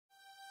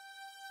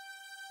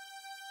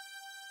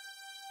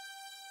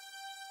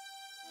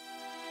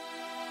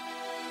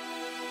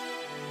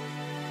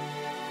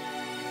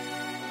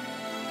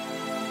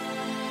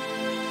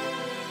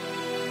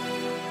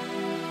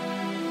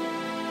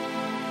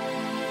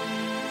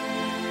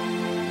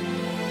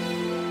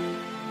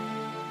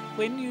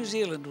When New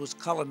Zealand was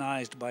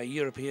colonised by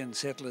European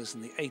settlers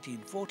in the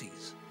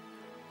 1840s,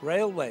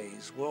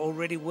 railways were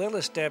already well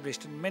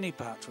established in many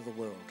parts of the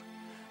world,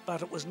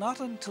 but it was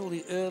not until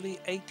the early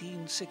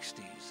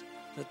 1860s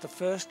that the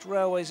first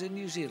railways in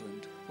New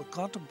Zealand were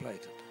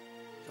contemplated.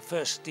 The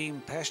first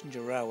steam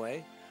passenger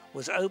railway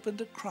was opened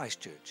at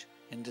Christchurch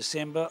in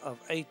December of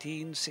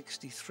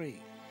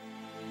 1863.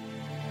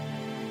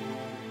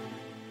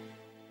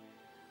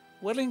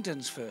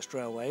 Wellington's first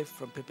railway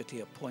from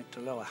Pipitea Point to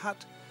Lower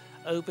Hutt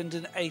opened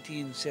in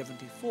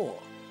 1874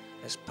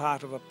 as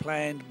part of a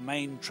planned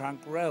main trunk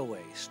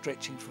railway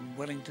stretching from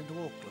Wellington to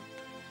Auckland.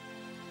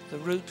 The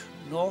route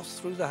north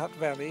through the Hutt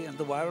Valley and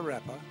the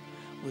Wairarapa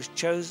was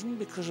chosen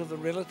because of the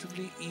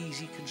relatively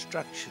easy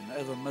construction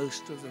over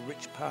most of the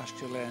rich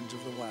pasture lands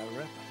of the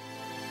Wairarapa.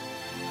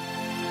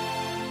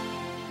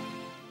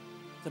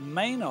 The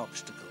main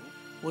obstacle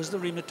was the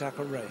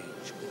Rimataka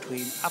Range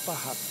between Upper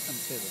Hutt and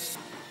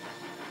Featherston.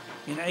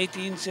 In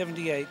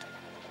 1878,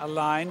 a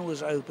line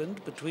was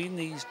opened between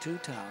these two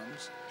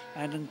towns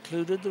and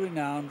included the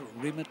renowned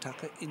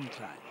Rimataka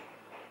Incline.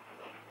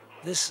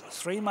 This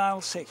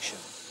 3-mile section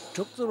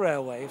took the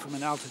railway from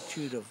an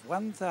altitude of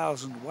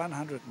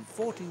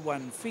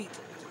 1,141 feet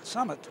at its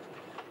summit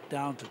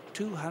down to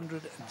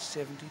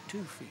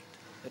 272 feet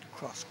at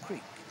Cross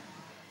Creek,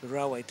 the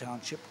railway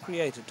township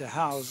created to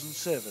house and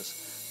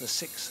service the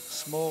 6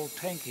 small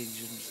tank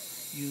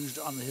engines used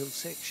on the hill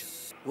section,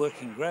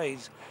 working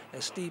grades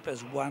as steep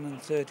as 1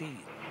 and 13.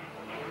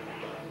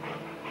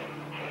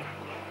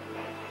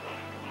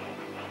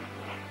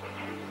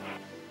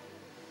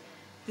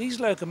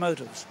 These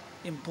locomotives,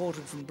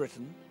 imported from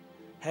Britain,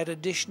 had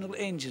additional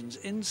engines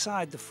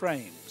inside the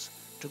frames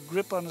to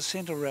grip on a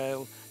centre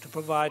rail to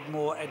provide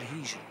more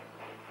adhesion.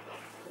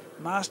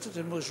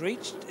 Masterton was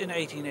reached in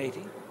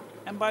 1880,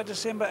 and by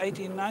December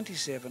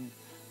 1897,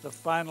 the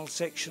final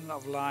section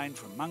of line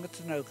from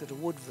Mangatanoka to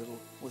Woodville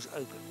was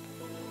opened.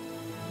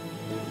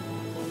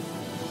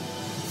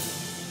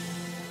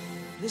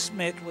 This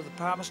met with the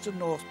Palmerston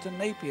North to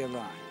Napier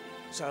line,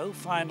 so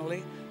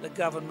finally the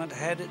government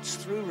had its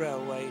through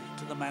railway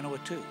to the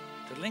Manawatu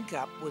to link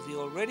up with the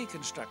already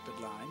constructed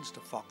lines to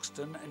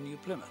Foxton and New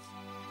Plymouth.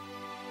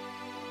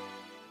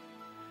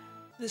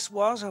 This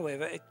was,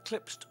 however,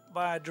 eclipsed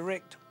by a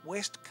direct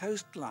west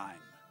coast line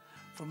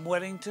from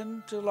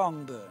Wellington to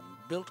Longburn,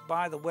 built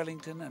by the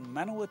Wellington and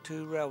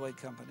Manawatu Railway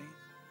Company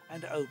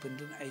and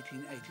opened in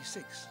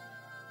 1886.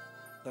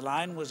 The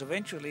line was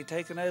eventually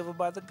taken over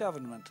by the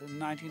government in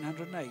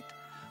 1908,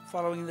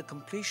 following the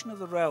completion of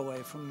the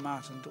railway from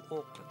Martin to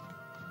Auckland.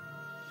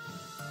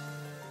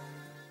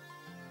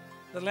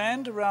 The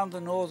land around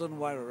the northern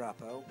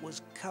Wairarapa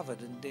was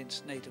covered in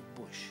dense native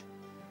bush,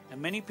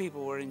 and many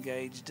people were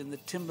engaged in the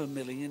timber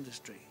milling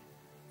industry,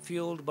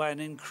 fueled by an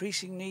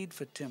increasing need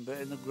for timber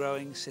in the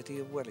growing city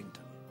of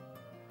Wellington.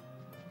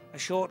 A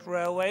short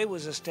railway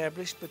was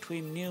established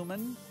between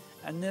Newman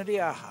and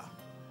Niriaha,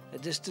 a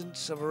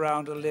distance of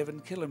around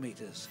 11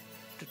 kilometres,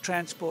 to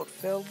transport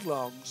felled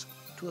logs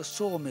to a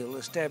sawmill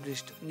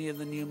established near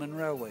the Newman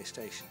railway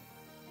station.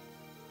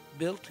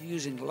 Built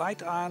using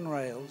light iron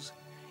rails,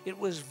 it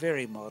was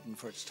very modern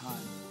for its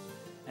time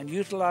and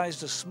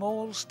utilised a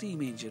small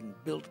steam engine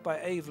built by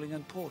Aveling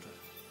and Porter,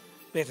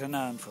 better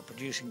known for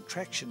producing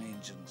traction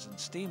engines and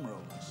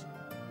steamrollers.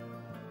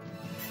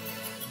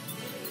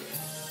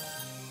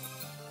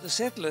 The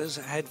settlers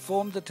had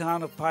formed the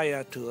town of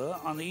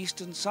Paiatua on the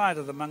eastern side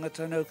of the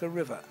Mangatanoka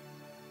River,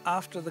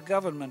 after the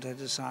government had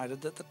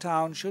decided that the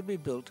town should be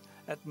built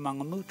at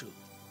Mangamutu.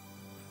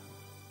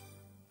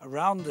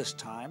 Around this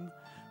time,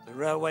 the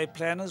railway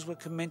planners were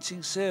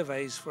commencing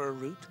surveys for a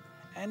route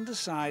and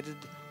decided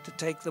to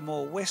take the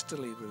more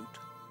westerly route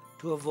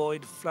to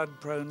avoid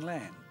flood-prone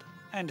land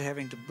and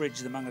having to bridge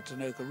the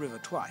Mangatanoka River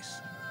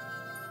twice.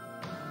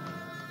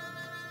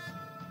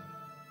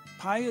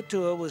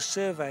 Paiatua was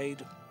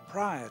surveyed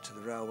prior to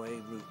the railway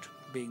route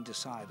being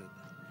decided,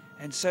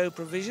 and so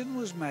provision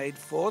was made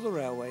for the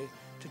railway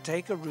to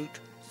take a route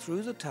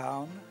through the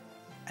town,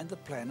 and the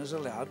planners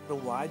allowed a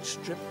wide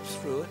strip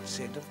through it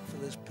centred for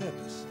this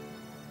purpose.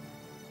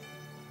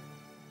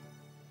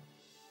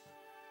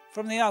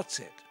 From the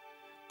outset,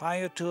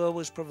 Paiatua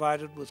was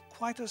provided with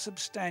quite a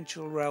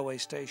substantial railway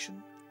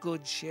station,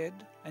 goods shed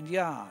and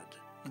yard,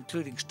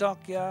 including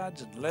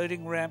stockyards and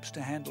loading ramps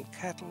to handle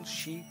cattle,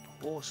 sheep,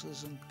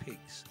 horses and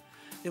pigs.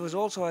 There was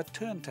also a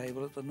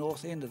turntable at the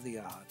north end of the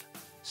yard,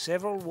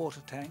 several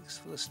water tanks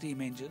for the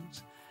steam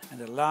engines,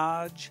 and a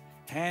large,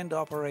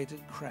 hand-operated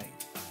crane.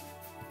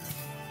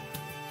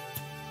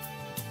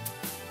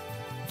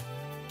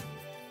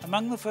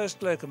 Among the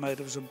first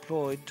locomotives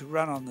employed to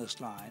run on this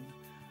line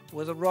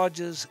were the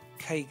Rogers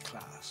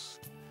K-class.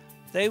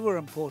 They were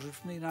imported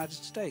from the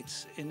United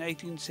States in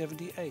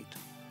 1878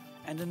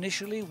 and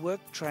initially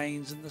worked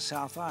trains in the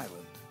South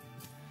Island.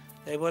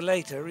 They were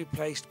later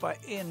replaced by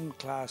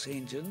N-class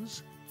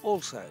engines,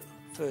 also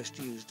first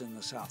used in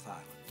the South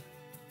Island.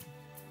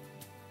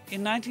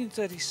 In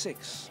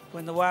 1936,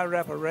 when the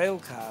Wairarapa rail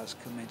cars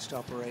commenced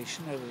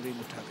operation over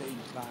Rimataka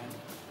Incline,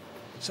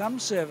 some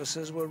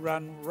services were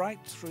run right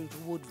through to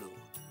Woodville.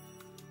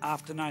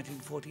 After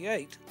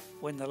 1948,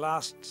 when the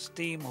last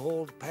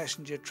steam-hauled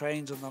passenger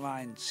trains on the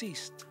line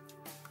ceased,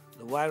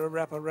 the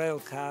Wairarapa rail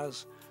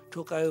cars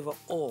took over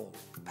all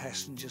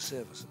passenger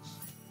services.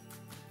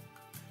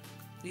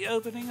 The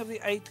opening of the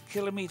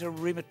 8-kilometre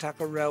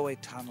Rimataka Railway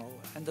Tunnel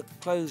and the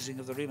closing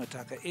of the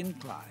Rimataka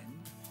Incline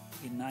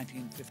in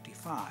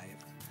 1955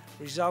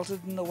 resulted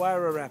in the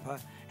Wairarapa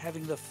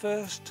having the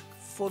first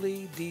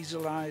fully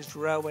dieselised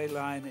railway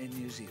line in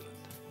New Zealand.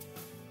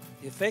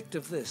 The effect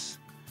of this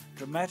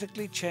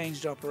dramatically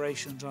changed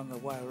operations on the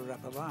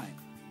Wairarapa line,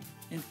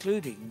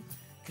 including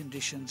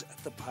conditions at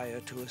the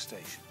Paeatua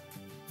station.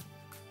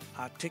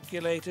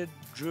 Articulated,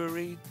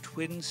 Drury,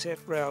 twin-set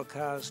rail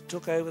cars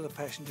took over the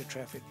passenger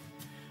traffic,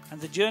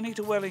 and the journey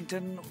to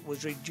Wellington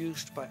was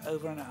reduced by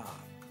over an hour.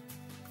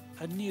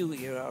 A new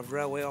era of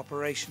railway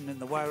operation in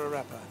the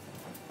Wairarapa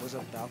was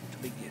about to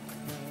begin.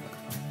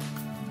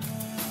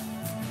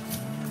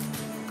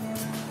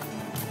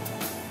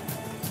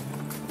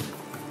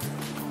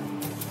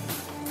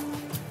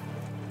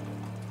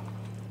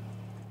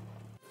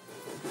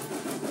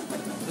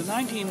 The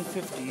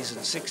 1950s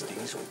and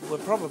 60s were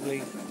probably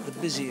the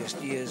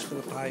busiest years for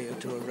the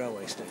Paeatua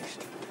railway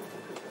station.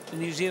 The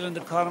New Zealand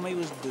economy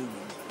was booming,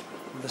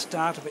 and the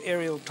start of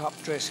aerial top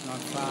dressing on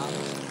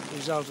farms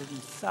resulted in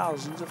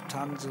thousands of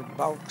tonnes of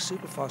bulk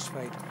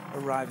superphosphate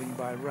arriving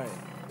by rail.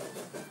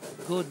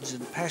 Goods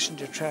and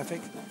passenger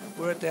traffic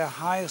were at their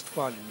highest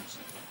volumes,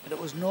 and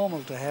it was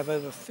normal to have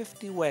over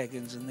 50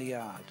 wagons in the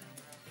yard.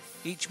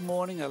 Each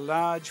morning a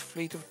large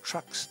fleet of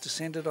trucks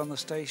descended on the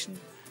station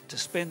to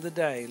spend the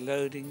day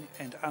loading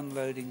and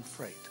unloading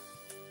freight.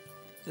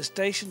 The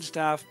station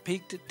staff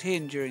peaked at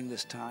 10 during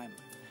this time,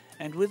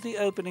 and with the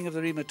opening of the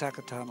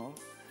Rimataka Tunnel,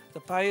 the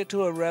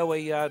Paeatua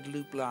Railway Yard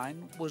loop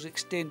line was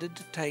extended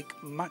to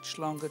take much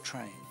longer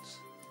trains.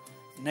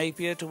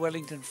 Napier to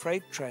Wellington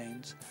freight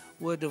trains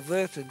were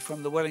diverted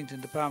from the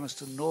Wellington to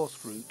Palmerston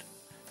North route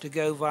to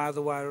go via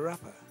the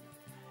Wairarapa,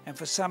 and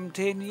for some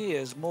 10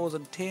 years more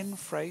than 10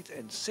 freight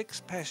and 6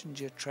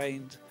 passenger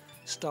trains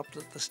stopped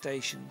at the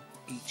station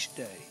each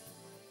day.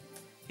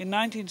 In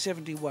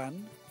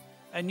 1971,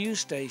 a new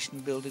station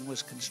building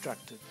was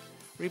constructed,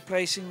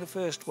 replacing the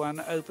first one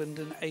opened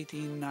in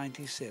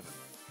 1897.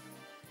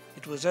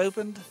 It was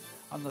opened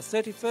on the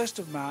 31st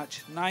of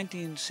March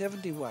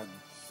 1971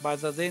 by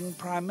the then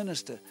Prime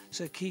Minister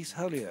Sir Keith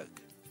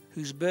Holyoake,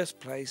 whose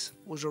birthplace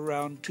was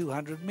around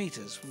 200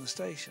 metres from the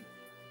station.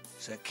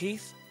 Sir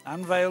Keith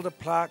unveiled a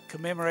plaque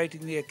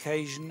commemorating the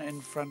occasion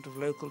in front of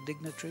local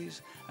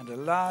dignitaries and a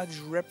large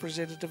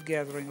representative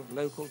gathering of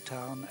local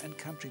town and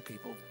country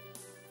people.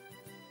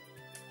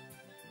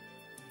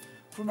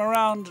 From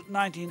around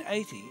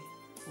 1980,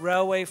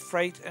 railway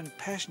freight and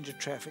passenger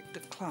traffic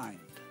declined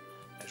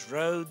as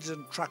roads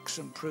and trucks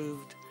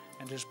improved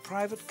and as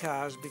private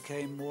cars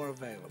became more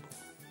available.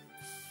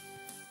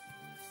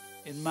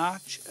 In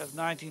March of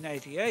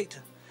 1988,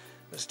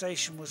 the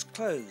station was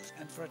closed,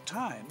 and for a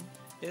time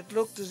it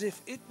looked as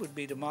if it would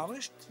be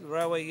demolished, the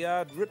railway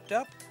yard ripped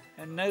up,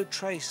 and no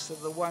trace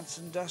of the once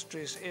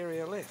industrious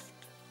area left.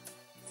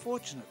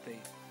 Fortunately,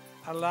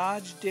 a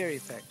large dairy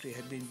factory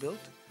had been built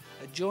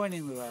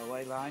adjoining the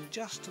railway line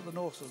just to the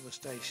north of the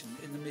station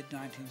in the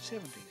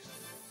mid-1970s,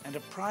 and a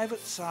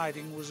private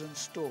siding was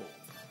installed.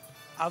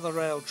 Other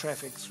rail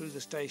traffic through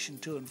the station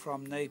to and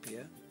from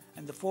Napier,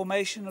 and the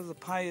formation of the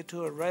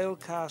Paeatua Rail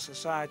Car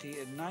Society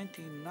in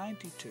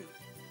 1992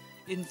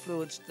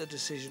 influenced the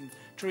decision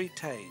to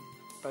retain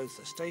both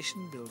the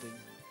station building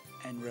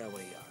and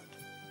railway yard.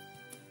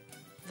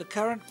 The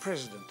current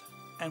president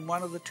and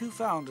one of the two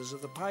founders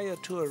of the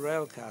Paeatua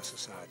Rail Car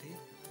Society,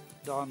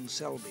 Don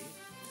Selby,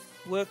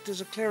 worked as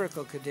a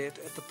clerical cadet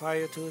at the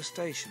Paeatua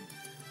station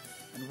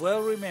and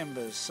well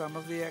remembers some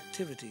of the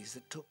activities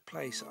that took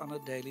place on a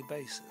daily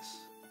basis.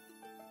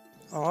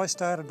 I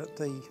started at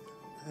the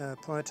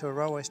Paeatua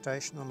railway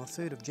station on the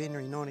 3rd of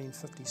January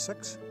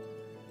 1956.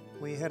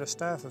 We had a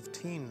staff of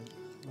 10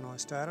 when I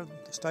started,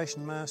 the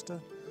station master,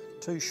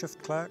 2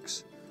 shift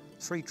clerks,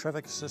 3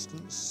 traffic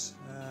assistants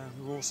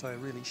who were also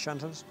really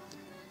shunters,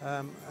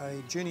 a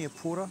junior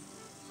porter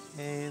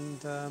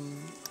and a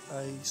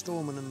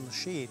storeman in the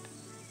shed.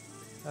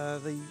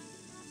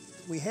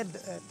 We had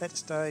at that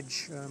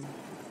stage,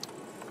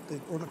 the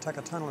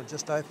Rimataka Tunnel had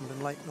just opened in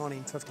late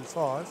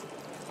 1955,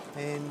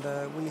 and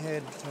we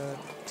had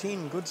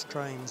 10 goods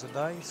trains a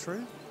day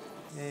through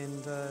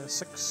and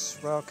 6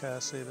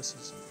 railcar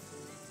services.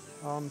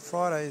 On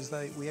Fridays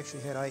we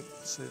actually had 8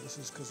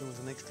 services because there was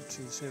an extra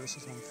 2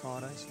 services on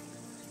Fridays.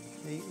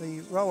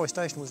 The railway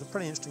station was a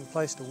pretty interesting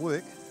place to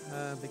work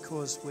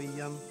because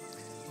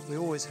we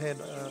always had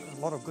a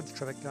lot of goods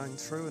traffic going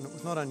through, and it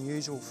was not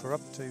unusual for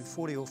up to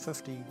 40 or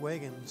 50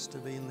 wagons to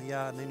be in the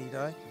yard any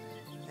day.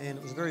 And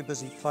it was a very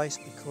busy place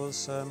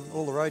because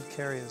all the road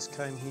carriers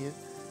came here,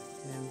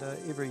 and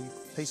every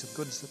piece of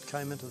goods that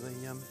came into the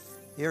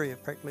area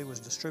practically was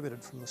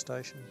distributed from the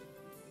station.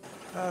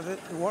 The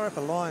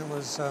Wairarapa line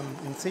was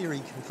in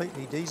theory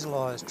completely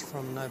dieselised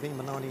from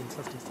November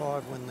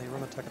 1955 when the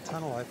Rimataka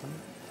Tunnel opened.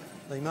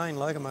 The main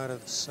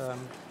locomotives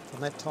From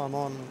that time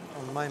on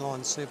the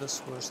mainline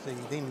service was the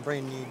then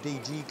brand new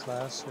DG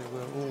class, who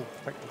were all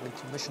practically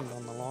commissioned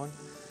on the line.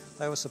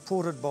 They were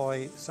supported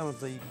by some of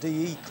the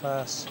DE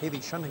class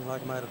heavy shunting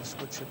locomotives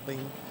which had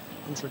been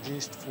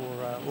introduced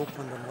for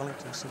Auckland and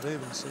Wellington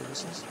suburban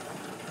services.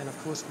 And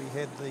of course we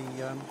had the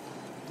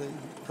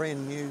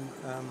brand new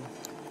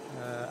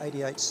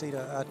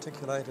 88-seater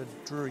articulated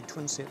Drury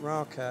twin-set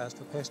rail cars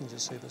for passenger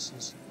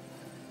services.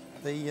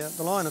 The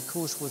line, of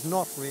course, was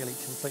not really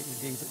completely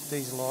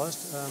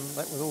dieselised.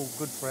 That was all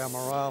good for our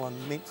morale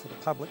and meant for the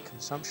public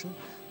consumption.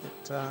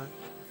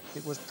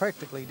 It was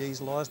practically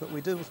dieselised, but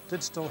we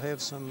did still have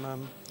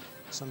some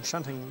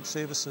shunting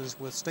services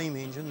with steam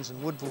engines,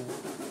 and Woodville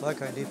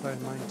Loco Depot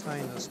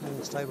maintained a small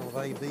stable of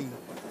AB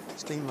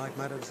steam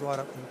locomotives right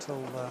up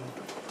until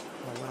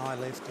when I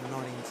left in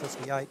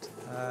 1958.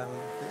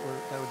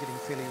 They were getting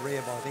fairly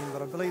rare by then,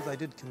 but I believe they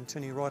did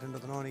continue right into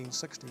the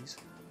 1960s.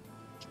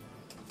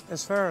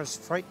 As far as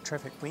freight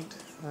traffic went,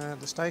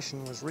 the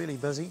station was really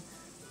busy.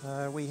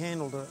 We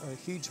handled a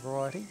huge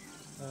variety.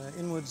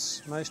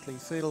 Inwards, mostly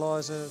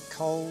fertiliser,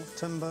 coal,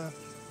 timber,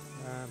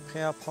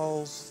 power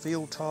poles,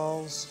 field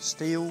tiles,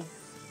 steel,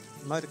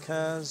 motor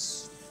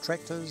cars,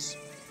 tractors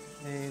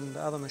and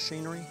other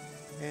machinery,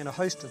 and a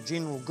host of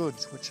general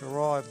goods which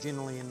arrived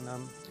generally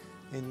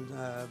in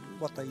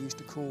what they used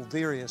to call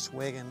various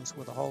wagons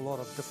with a whole lot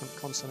of different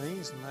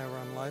consignees, and they were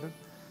unloaded.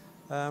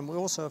 We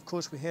also, of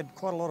course, we had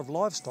quite a lot of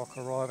livestock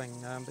arriving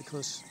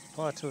because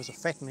Pipitea is a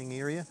fattening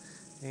area,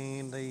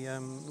 and the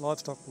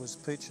livestock was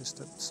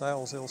purchased at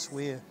sales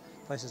elsewhere,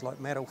 places like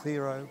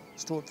Matawhero,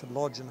 Stortford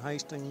Lodge in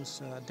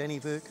Hastings,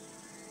 Dannyverk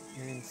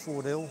and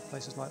Fordell,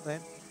 places like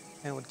that,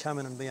 and it would come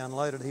in and be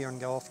unloaded here and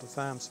go off to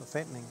farms for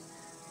fattening.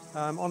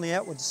 On the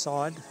outward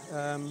side,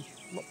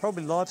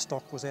 probably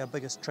livestock was our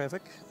biggest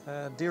traffic,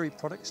 dairy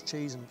products,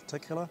 cheese in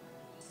particular,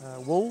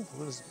 wool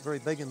was very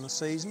big in the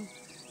season,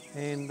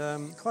 and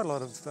quite a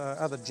lot of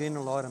other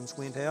general items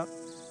went out,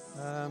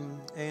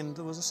 and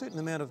there was a certain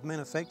amount of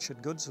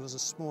manufactured goods. There was a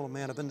small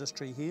amount of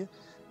industry here.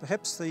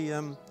 Perhaps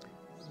the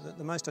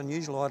most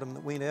unusual item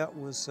that went out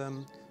was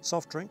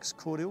soft drinks,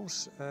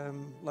 cordials.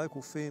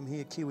 Local firm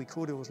here, Kiwi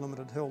Cordials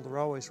Limited, held the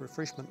railway's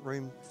refreshment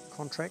room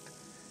contract,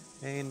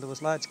 and there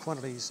was large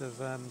quantities of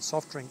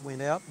soft drink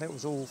went out. That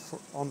was all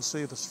on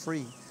service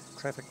free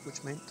traffic,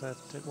 which meant that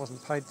it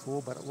wasn't paid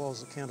for, but it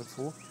was accounted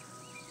for.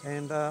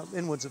 And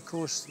inwards, of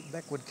course,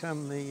 back would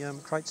come the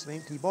crates of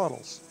empty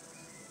bottles.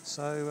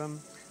 So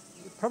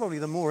probably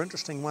the more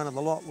interesting one of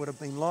the lot would have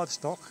been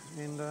livestock,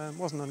 and it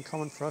wasn't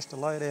uncommon for us to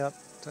load out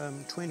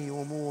 20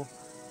 or more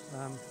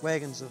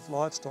wagons of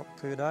livestock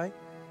per day,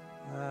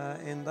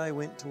 and they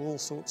went to all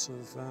sorts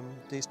of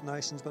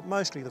destinations, but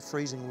mostly the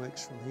freezing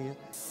works from here.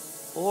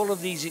 All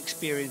of these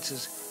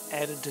experiences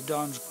added to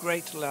Don's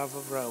great love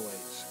of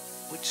railways,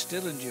 which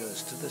still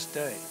endures to this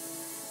day.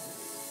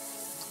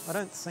 I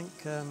don't think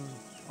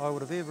I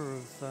would have ever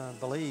have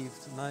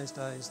believed in those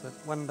days that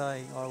one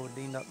day I would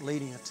end up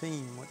leading a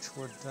team which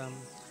would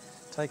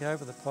take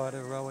over the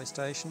Pipitea railway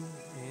station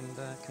and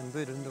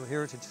convert it into a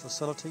heritage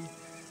facility,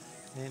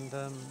 and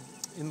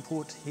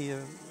import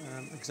here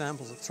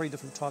examples of 3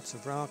 different types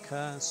of rail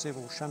cars,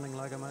 several shunting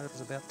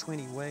locomotives, about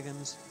 20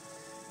 wagons,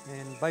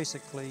 and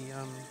basically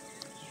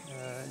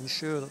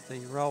ensure that the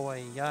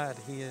railway yard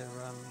here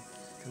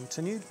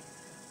continued.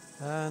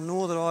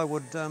 Nor that I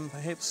would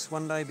perhaps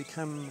one day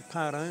become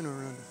part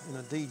owner in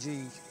a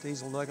DG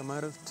diesel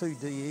locomotive, 2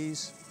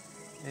 DEs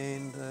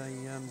and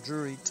a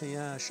Drury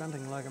TR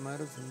shunting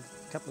locomotive and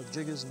a couple of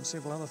jiggers and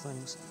several other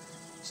things.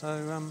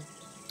 So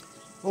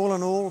all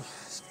in all,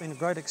 it's been a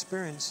great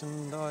experience,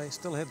 and I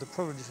still have the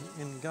privilege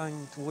in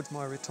going towards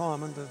my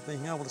retirement of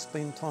being able to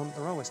spend time at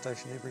the railway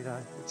station every day,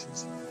 which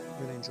is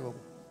really enjoyable.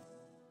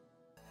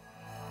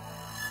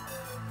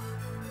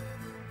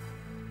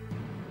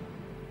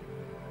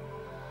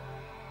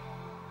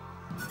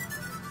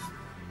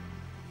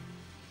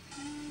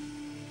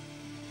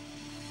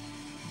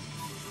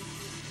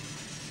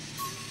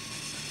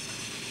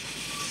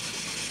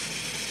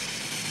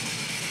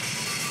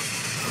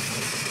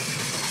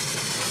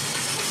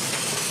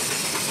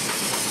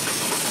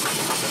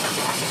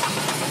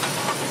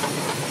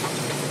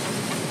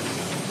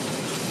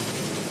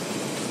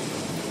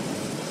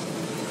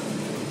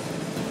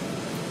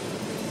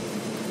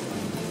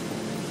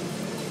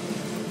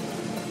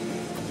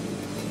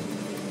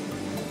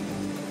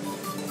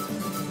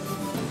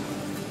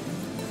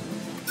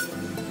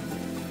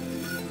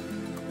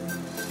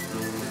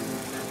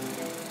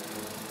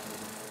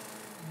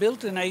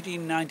 Built in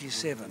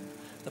 1897,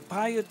 the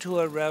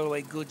Pipitea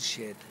Railway goods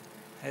shed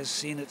has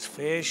seen its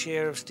fair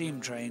share of steam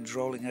trains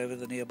rolling over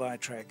the nearby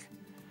track.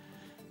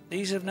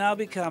 These have now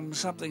become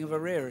something of a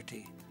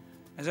rarity,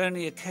 as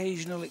only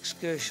occasional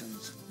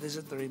excursions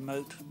visit the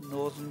remote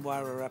northern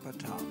Wairarapa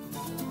town.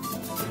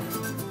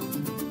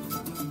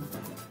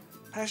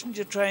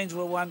 Passenger trains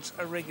were once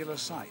a regular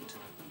sight,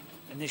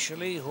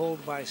 initially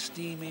hauled by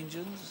steam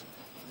engines,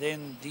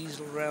 then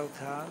diesel rail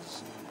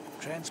cars,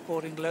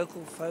 transporting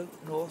local folk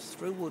north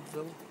through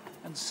Woodville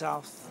and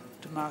south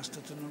to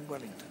Masterton and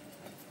Wellington.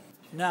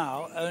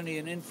 Now only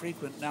an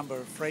infrequent number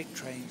of freight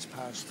trains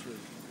pass through,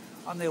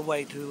 on their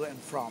way to and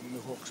from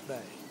the Hawke's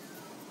Bay.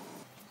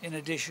 In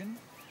addition,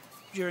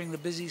 during the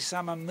busy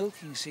summer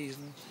milking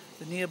season,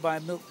 the nearby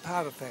milk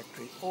powder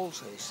factory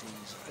also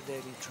sees a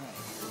daily train.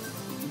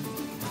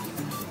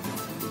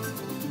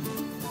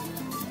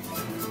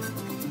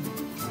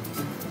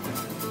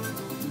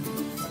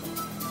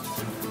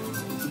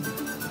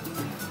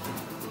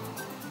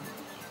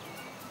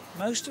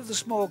 Most of the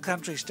small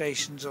country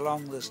stations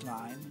along this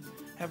line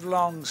have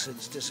long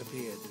since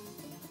disappeared,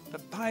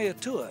 but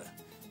Pipitea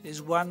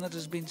is one that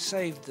has been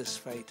saved this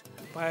fate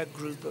by a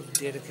group of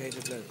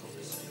dedicated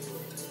locals.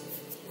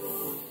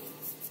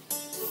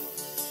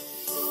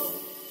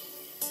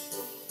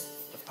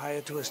 The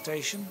Pipitea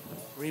station,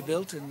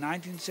 rebuilt in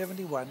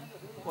 1971,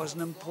 was an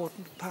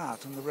important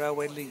part in the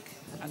railway link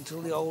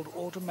until the old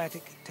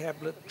automatic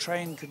tablet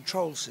train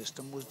control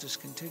system was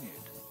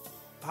discontinued.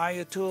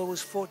 Pipitea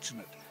was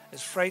fortunate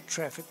as freight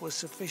traffic was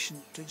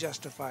sufficient to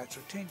justify its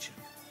retention.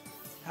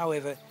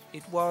 However,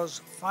 it was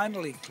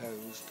finally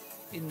closed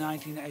in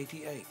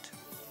 1988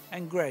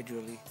 and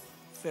gradually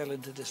fell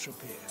into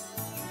disrepair.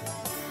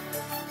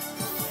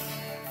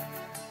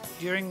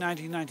 During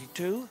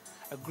 1992,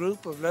 a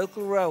group of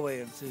local railway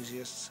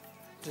enthusiasts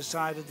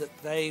decided that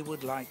they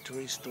would like to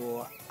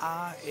restore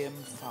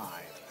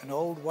RM5, an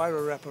old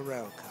Wairarapa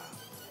rail car.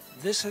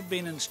 This had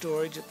been in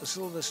storage at the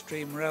Silver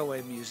Stream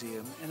Railway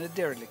Museum in a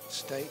derelict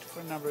state for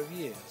a number of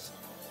years.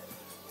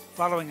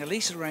 Following a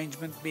lease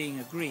arrangement being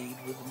agreed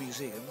with the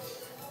museum,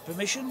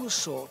 permission was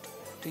sought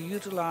to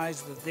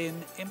utilise the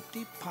then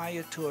empty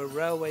Pipitea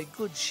Railway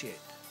goods shed.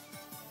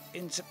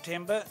 In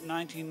September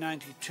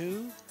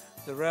 1992,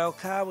 the rail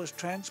car was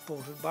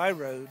transported by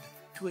road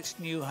to its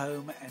new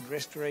home and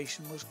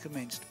restoration was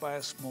commenced by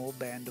a small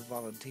band of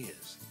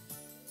volunteers.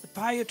 The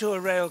Pipitea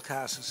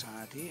Railcar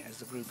Society, as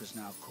the group is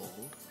now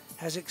called,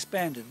 has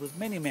expanded with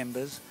many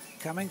members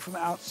coming from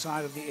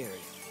outside of the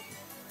area.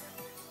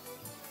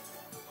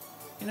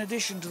 In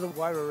addition to the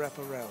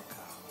Wairarapa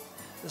railcar,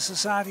 the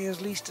Society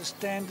has leased a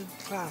standard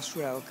class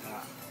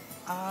railcar,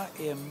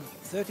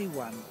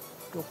 RM31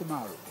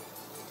 Tokumaru,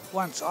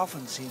 once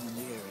often seen in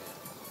the area.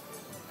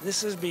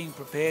 This is being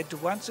prepared to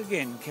once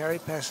again carry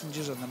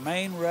passengers on the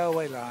main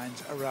railway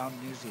lines around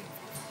New Zealand.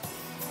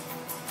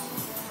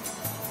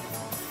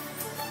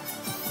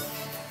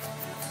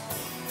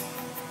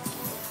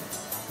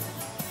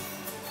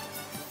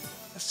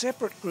 A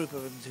separate group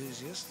of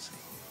enthusiasts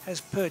has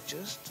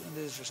purchased and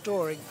is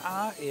restoring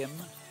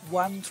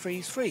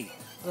RM133,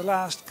 the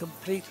last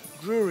complete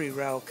Drury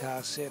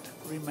railcar set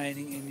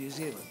remaining in New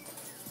Zealand.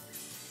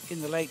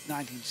 In the late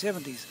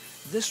 1970s,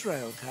 this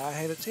railcar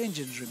had its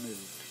engines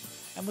removed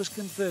and was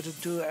converted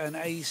to an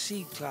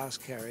AC class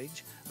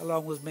carriage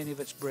along with many of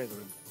its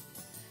brethren.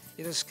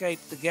 It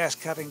escaped the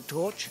gas-cutting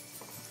torch, a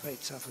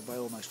fate suffered by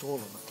almost all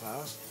of the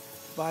class,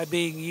 by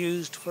being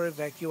used for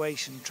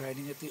evacuation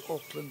training at the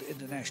Auckland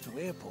International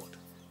Airport.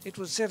 It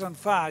was set on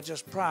fire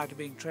just prior to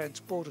being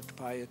transported to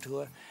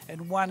Pipitea,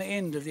 and one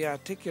end of the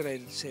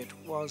articulated set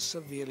was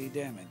severely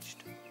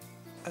damaged.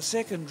 A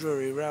second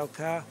Drury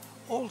railcar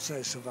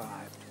also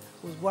survived,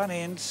 with one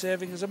end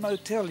serving as a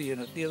motel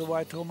unit near the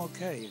Waitomo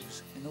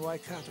Caves in the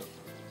Waikato.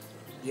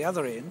 The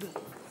other end,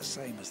 the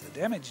same as the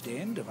damaged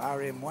end of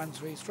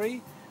RM133,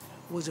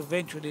 was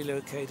eventually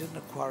located in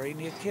a quarry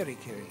near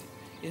Kerikeri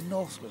in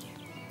Northland,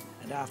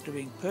 and after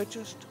being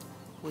purchased,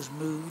 was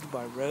moved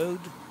by road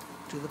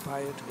to the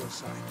Pipitea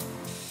site.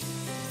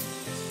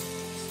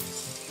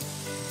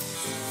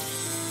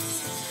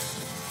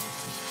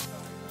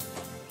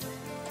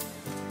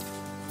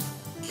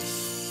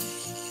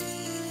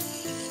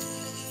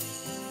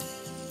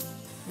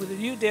 With a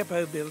new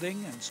depot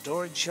building and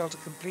storage shelter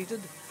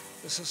completed,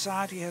 the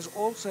Society has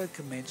also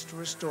commenced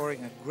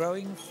restoring a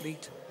growing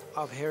fleet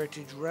of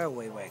heritage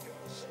railway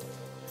wagons.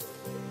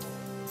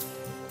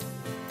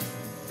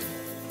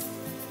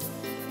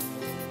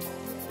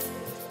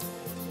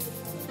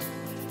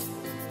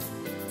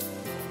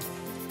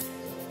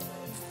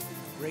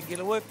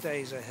 Regular work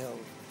days are held,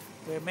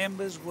 where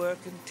members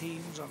work in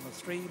teams on the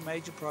 3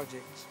 major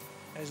projects,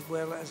 as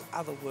well as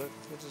other work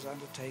that is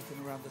undertaken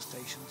around the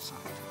station site.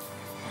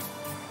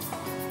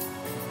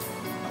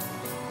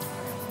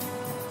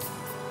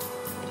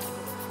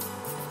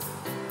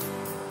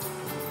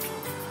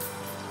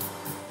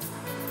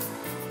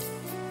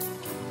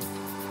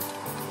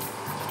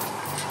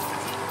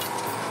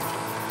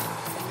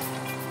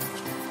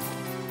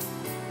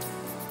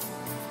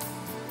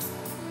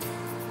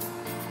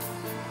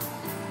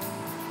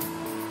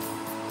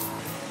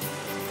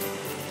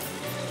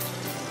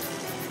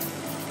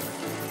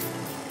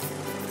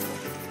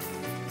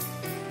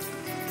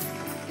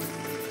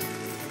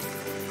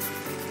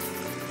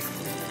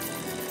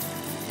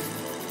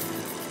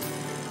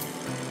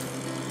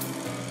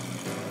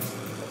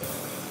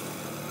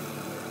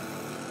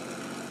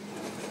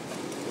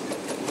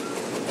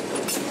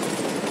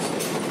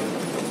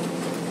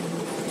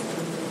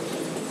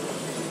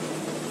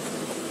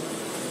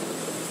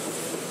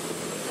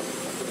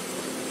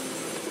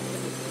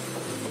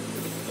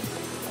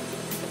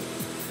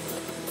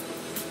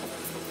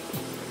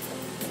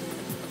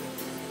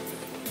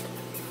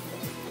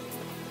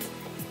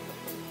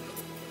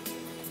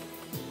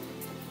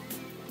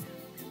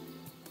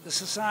 The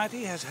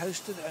Society has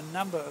hosted a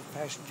number of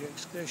passenger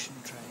excursion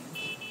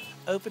trains,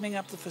 opening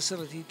up the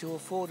facility to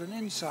afford an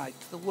insight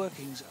to the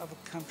workings of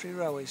a country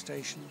railway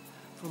station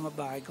from a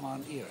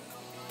bygone era.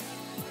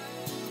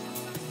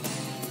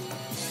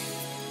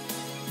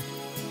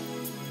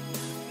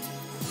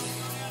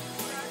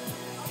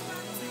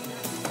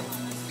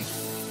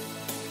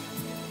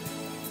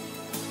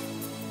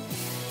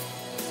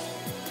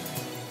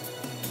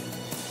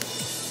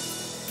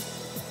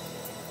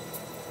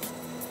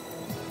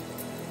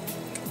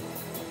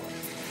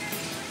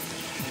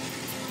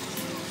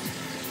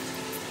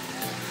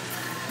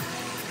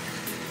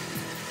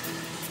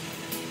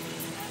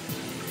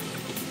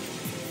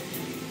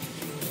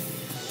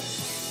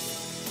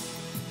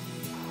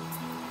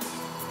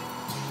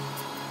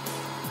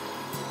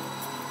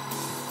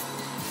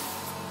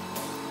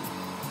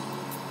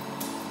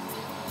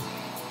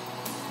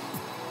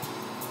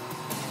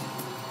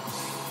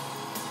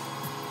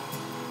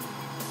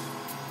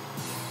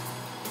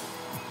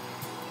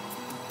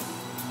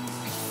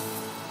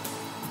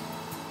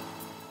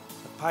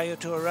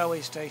 Paeatua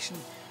railway station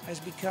has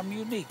become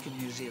unique in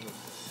New Zealand,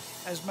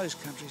 as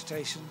most country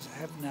stations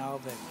have now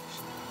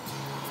vanished.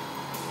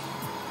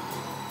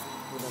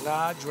 With a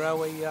large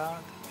railway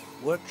yard,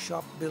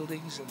 workshop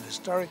buildings and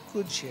historic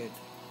goods shed,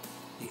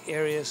 the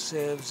area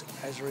serves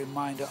as a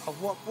reminder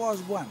of what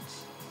was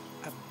once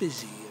a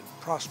busy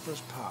and prosperous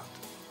part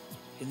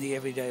in the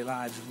everyday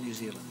lives of New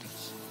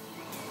Zealanders.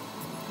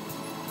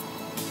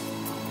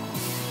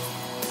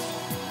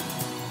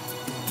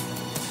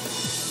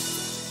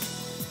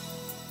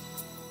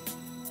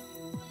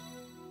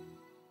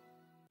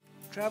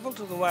 Travel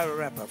to the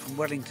Wairarapa from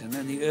Wellington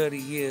in the early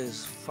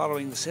years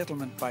following the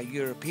settlement by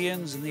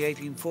Europeans in the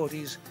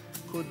 1840s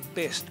could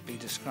best be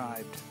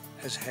described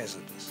as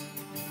hazardous.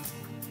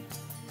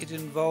 It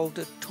involved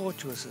a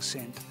tortuous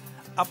ascent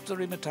up the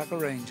Rimataka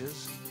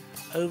Ranges,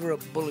 over a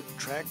bullock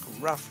track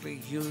roughly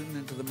hewn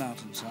into the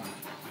mountainside.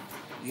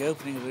 The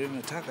opening of the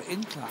Rimataka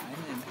Incline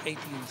in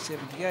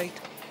 1878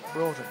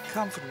 brought a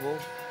comfortable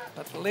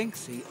but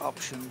lengthy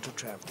option to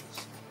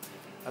travellers.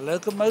 A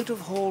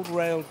locomotive-hauled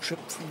rail trip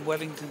from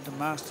Wellington to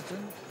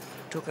Masterton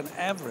took an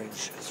average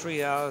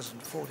 3 hours and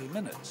 40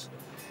 minutes,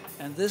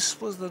 and this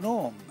was the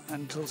norm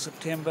until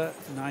September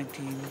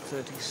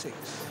 1936.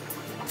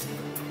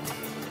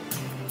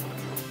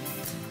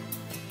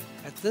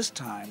 At this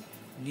time,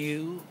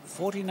 new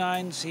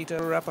 49-seater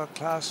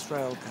Rapa-class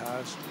rail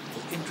cars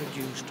were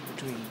introduced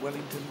between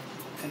Wellington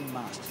and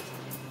Masterton.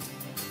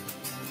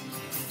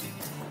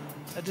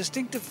 A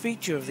distinctive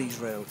feature of these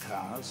rail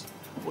cars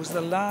was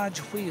the large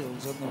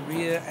wheels on the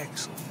rear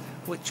axle,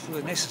 which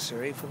were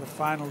necessary for the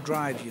final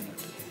drive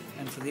unit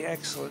and for the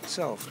axle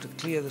itself to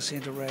clear the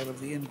centre rail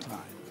of the incline.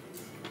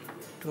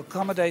 To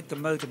accommodate the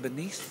motor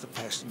beneath the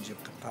passenger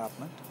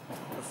compartment,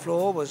 the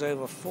floor was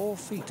over 4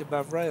 feet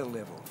above rail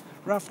level,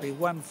 roughly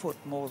 1 foot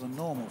more than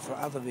normal for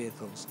other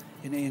vehicles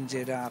in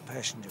NZR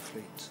passenger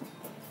fleets.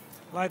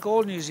 Like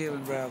all New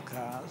Zealand rail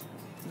cars,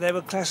 they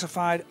were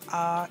classified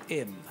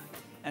RM,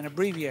 an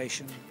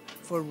abbreviation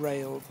for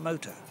rail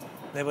motor.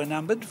 They were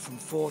numbered from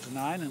 4 to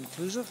 9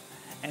 inclusive,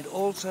 and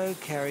also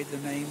carried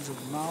the names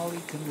of Maori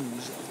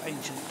canoes of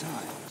ancient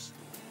times.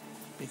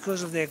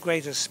 Because of their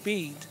greater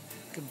speed,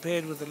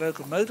 compared with the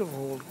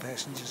locomotive-hauled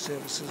passenger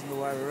services in the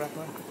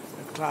Wairarapa,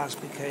 the class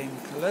became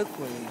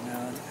colloquially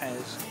known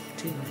as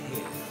tin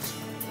heads.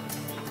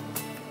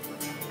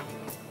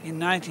 In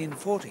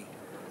 1940,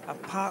 a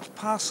part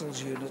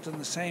parcels unit in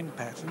the same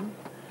pattern,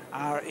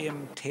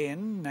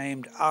 RM10,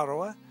 named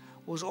Aroa,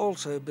 was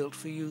also built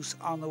for use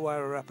on the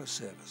Wairarapa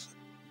service.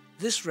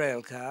 This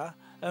railcar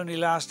only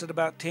lasted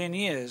about 10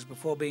 years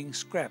before being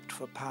scrapped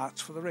for parts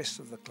for the rest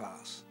of the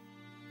class.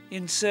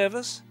 In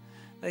service,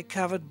 they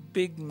covered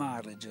big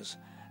mileages,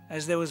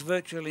 as there was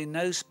virtually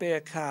no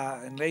spare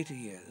car in later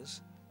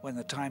years, when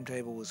the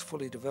timetable was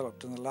fully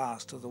developed and the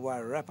last of the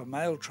Wairarapa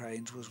mail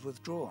trains was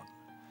withdrawn.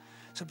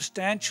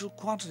 Substantial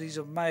quantities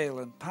of mail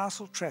and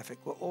parcel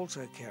traffic were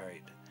also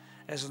carried,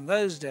 as in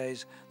those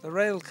days the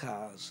rail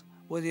cars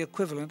were the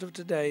equivalent of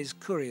today's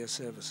courier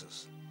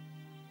services.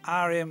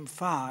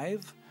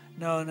 RM5,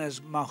 known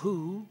as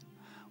Mahu,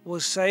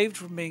 was saved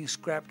from being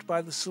scrapped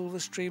by the Silver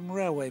Stream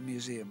Railway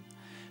Museum,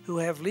 who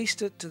have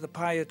leased it to the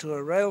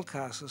Paeatua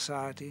Railcar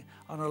Society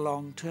on a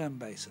long-term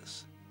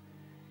basis.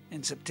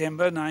 In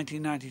September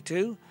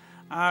 1992,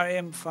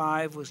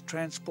 RM5 was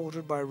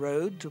transported by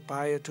road to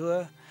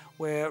Paeatua,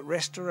 where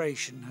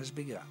restoration has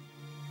begun.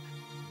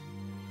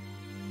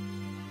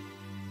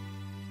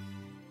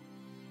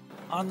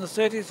 On the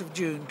 30th of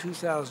June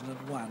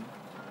 2001,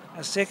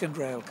 a second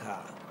railcar,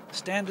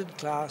 standard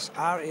class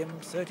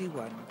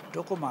RM31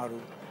 Tokomaru,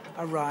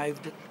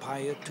 arrived at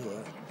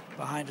Paeatua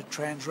behind a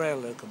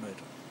Transrail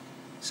locomotive,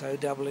 so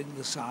doubling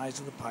the size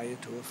of the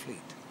Paeatua fleet.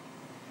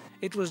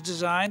 It was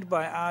designed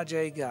by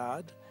R.J.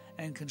 Gard,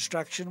 and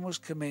construction was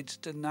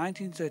commenced in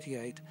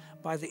 1938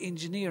 by the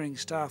engineering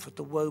staff at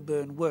the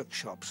Woburn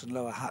workshops in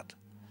Lower Hutt.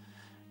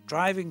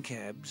 Driving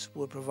cabs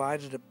were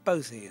provided at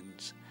both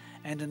ends,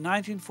 and in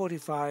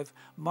 1945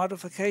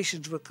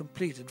 modifications were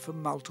completed for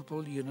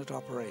multiple unit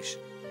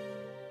operation.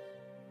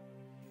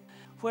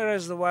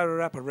 Whereas the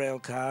Wairarapa rail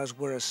cars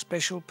were a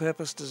special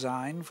purpose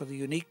design for the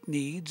unique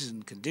needs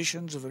and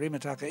conditions of the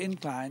Rimataka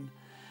Incline,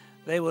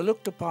 they were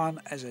looked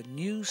upon as a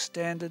new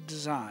standard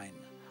design,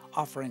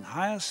 offering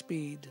higher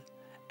speed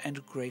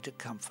and greater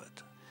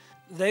comfort.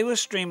 They were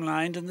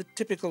streamlined in the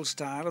typical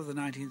style of the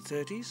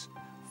 1930s,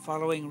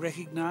 following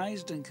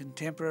recognised and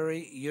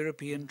contemporary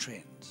European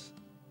trends.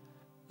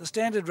 The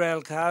standard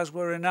rail cars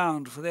were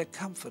renowned for their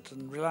comfort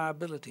and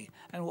reliability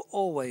and were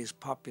always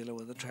popular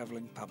with the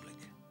travelling public.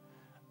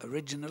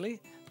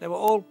 Originally, they were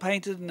all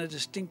painted in a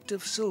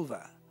distinctive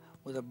silver,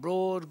 with a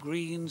broad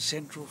green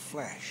central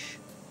flash,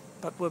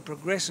 but were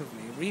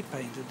progressively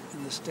repainted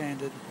in the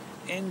standard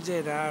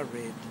NZR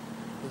red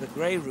with a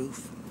grey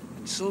roof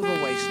and silver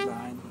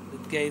waistline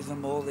that gave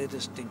them all their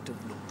distinctive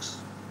looks.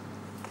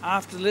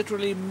 After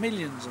literally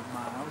millions of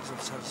miles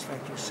of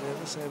satisfactory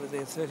service over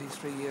their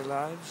 33-year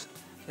lives,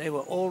 they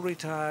were all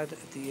retired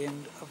at the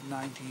end of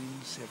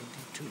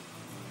 1972.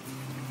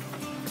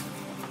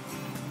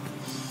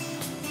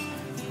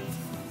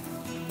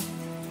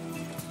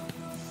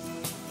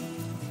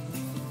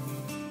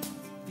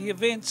 The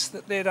events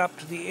that led up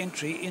to the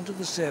entry into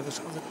the service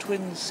of the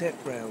twin-set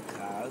rail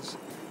cars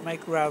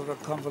make rather a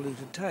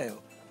convoluted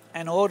tale.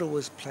 An order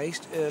was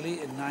placed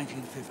early in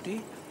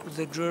 1950 with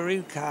the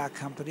Drury Car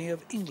Company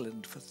of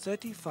England for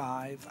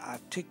 35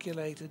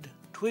 articulated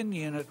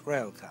twin-unit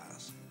rail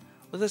cars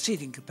with a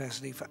seating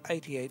capacity for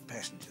 88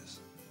 passengers.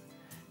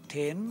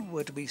 10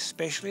 were to be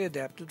specially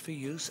adapted for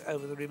use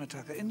over the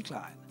Rimataka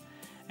Incline,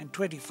 and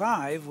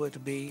 25 were to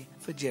be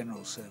for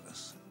general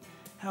service.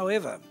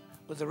 However,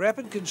 with the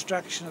rapid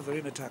construction of the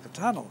Rimataka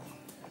Tunnel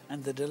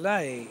and the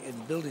delay in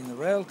building the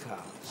rail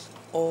cars,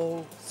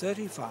 all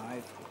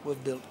 35 were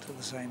built to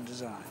the same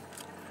design.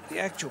 The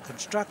actual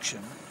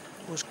construction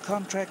was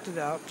contracted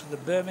out to the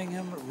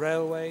Birmingham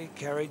Railway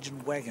Carriage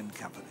and Wagon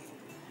Company,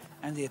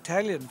 and the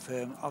Italian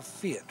firm of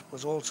Fiat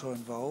was also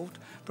involved,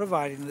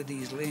 providing the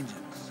diesel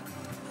engines.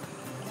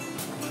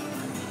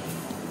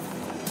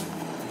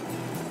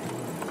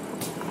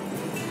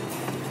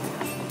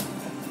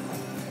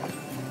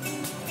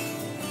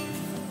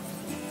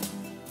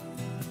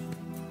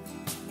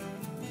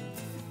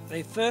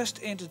 They first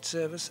entered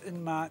service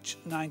in March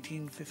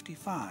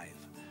 1955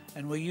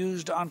 and were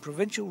used on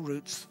provincial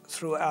routes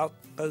throughout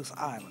both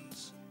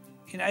islands.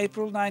 In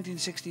April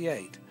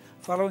 1968,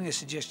 following a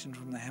suggestion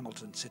from the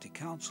Hamilton City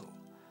Council,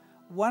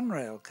 one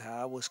rail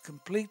car was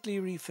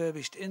completely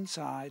refurbished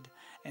inside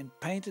and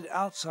painted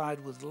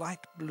outside with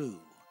light blue,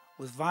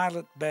 with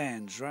violet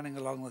bands running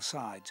along the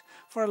sides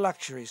for a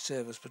luxury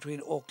service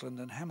between Auckland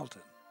and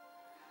Hamilton.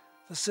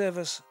 The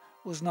service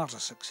was not a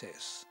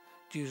success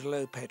due to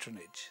low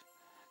patronage,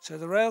 so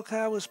the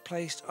railcar was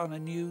placed on a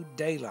new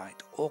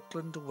daylight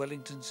Auckland to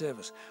Wellington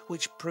service,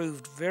 which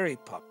proved very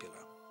popular.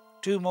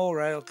 2 more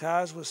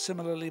railcars were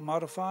similarly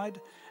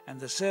modified, and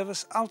the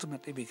service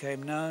ultimately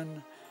became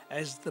known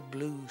as the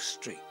Blue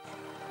Streak.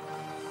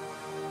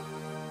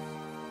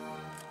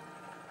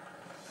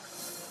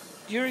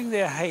 During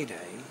their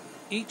heyday,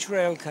 each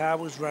railcar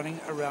was running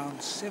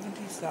around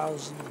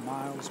 70,000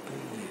 miles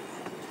per year,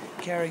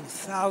 carrying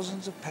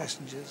thousands of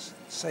passengers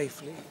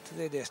safely to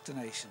their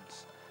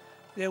destinations.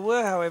 There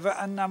were, however,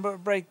 a number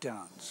of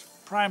breakdowns,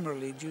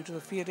 primarily due to the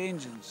Fiat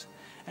engines,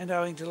 and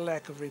owing to the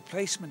lack of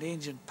replacement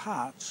engine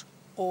parts,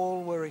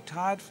 all were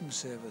retired from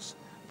service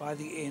by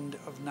the end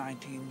of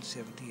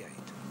 1978.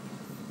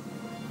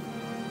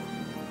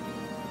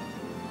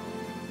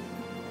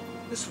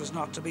 This was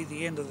not to be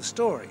the end of the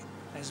story,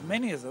 as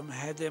many of them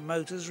had their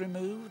motors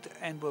removed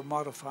and were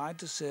modified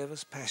to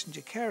service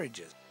passenger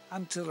carriages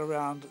until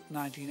around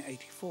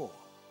 1984.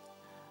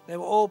 They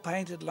were all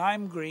painted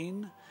lime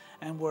green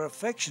and were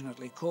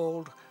affectionately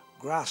called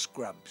grass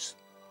grubs.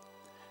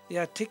 The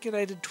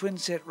articulated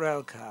twin-set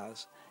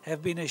railcars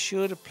have been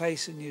assured a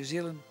place in New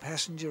Zealand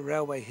passenger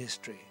railway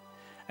history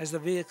as the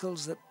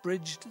vehicles that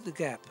bridged the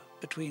gap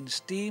between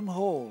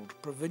steam-hauled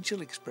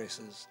provincial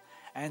expresses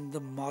and the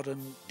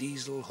modern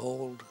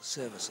diesel-hauled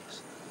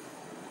services.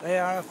 They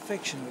are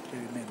affectionately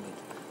remembered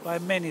by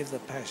many of the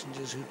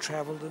passengers who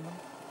travelled in them,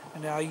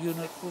 and our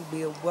unit will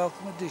be a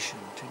welcome addition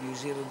to New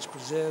Zealand's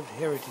preserved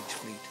heritage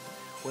fleet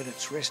when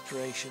its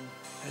restoration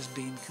has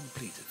been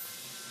completed.